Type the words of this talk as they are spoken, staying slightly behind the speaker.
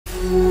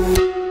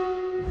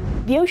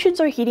The oceans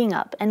are heating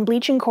up and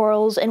bleaching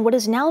corals in what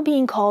is now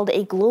being called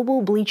a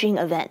global bleaching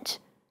event.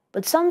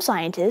 But some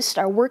scientists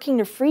are working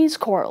to freeze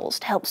corals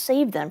to help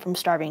save them from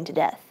starving to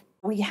death.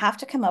 We have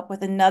to come up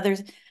with another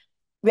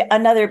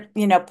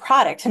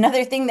product,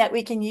 another thing that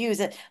we can use,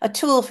 a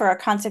tool for our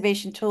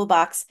conservation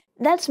toolbox.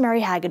 That's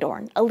Mary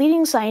Hagedorn, a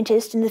leading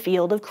scientist in the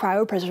field of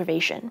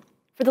cryopreservation.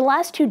 For the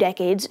last 2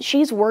 decades,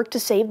 she's worked to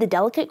save the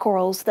delicate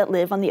corals that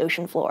live on the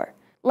ocean floor.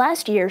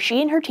 Last year,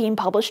 she and her team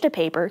published a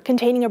paper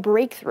containing a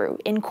breakthrough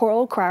in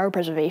coral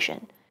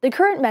cryopreservation. The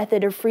current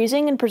method of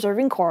freezing and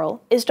preserving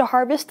coral is to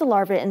harvest the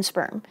larvae and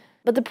sperm,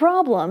 but the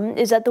problem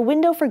is that the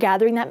window for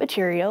gathering that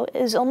material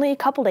is only a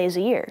couple days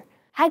a year.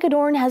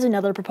 Hagedorn has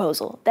another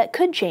proposal that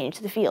could change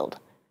the field.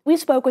 We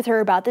spoke with her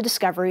about the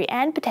discovery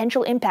and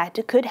potential impact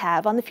it could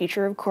have on the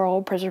future of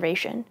coral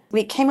preservation.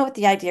 We came up with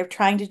the idea of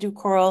trying to do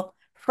coral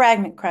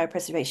fragment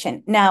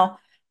cryopreservation. Now,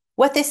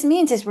 what this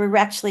means is we're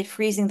actually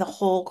freezing the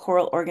whole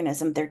coral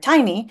organism. They're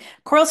tiny.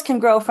 Corals can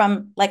grow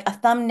from like a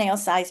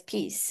thumbnail-sized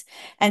piece.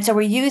 And so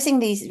we're using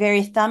these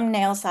very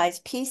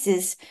thumbnail-sized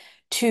pieces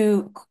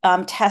to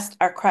test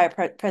our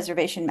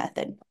cryopreservation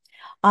method.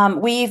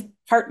 We've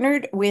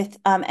partnered with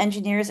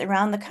engineers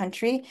around the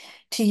country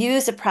to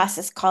use a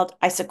process called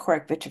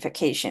isochoric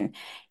vitrification.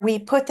 We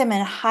put them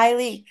in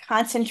highly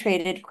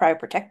concentrated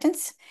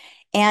cryoprotectants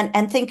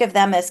and think of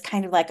them as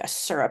kind of like a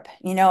syrup,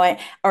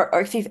 or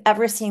if you've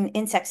ever seen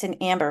insects in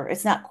amber,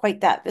 it's not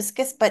quite that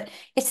viscous, but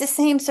it's the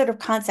same sort of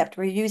concept.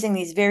 We're using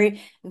these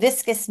very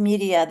viscous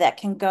media that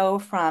can go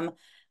from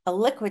a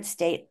liquid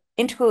state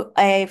into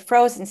a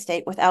frozen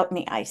state without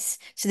any ice.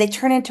 So they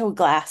turn into a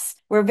glass.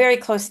 We're very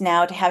close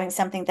now to having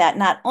something that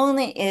not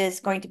only is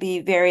going to be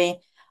very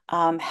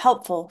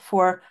helpful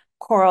for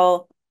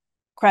coral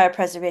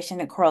cryopreservation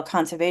and coral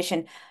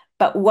conservation,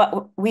 but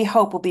what we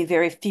hope will be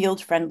very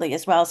field friendly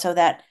as well, so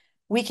that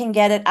we can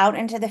get it out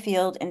into the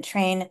field and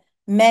train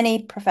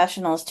many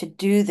professionals to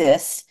do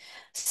this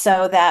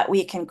so that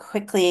we can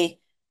quickly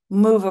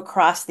move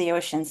across the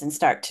oceans and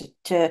start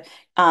to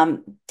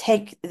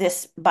take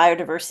this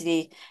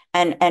biodiversity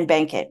and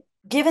bank it.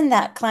 Given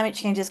that climate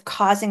change is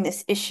causing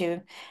this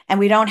issue and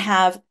we don't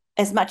have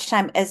as much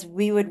time as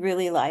we would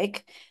really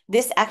like,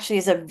 this actually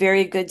is a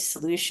very good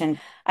solution.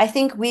 I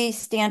think we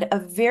stand a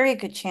very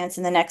good chance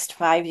in the next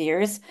 5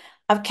 years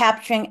of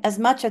capturing as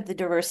much of the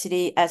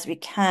diversity as we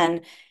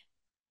can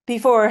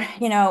before,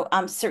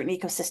 certain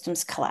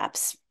ecosystems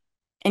collapse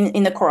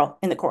in the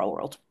coral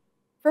world.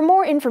 For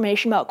more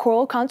information about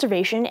coral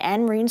conservation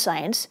and marine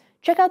science,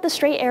 check out the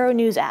Straight Arrow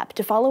News app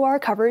to follow our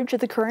coverage of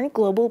the current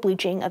global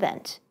bleaching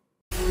event.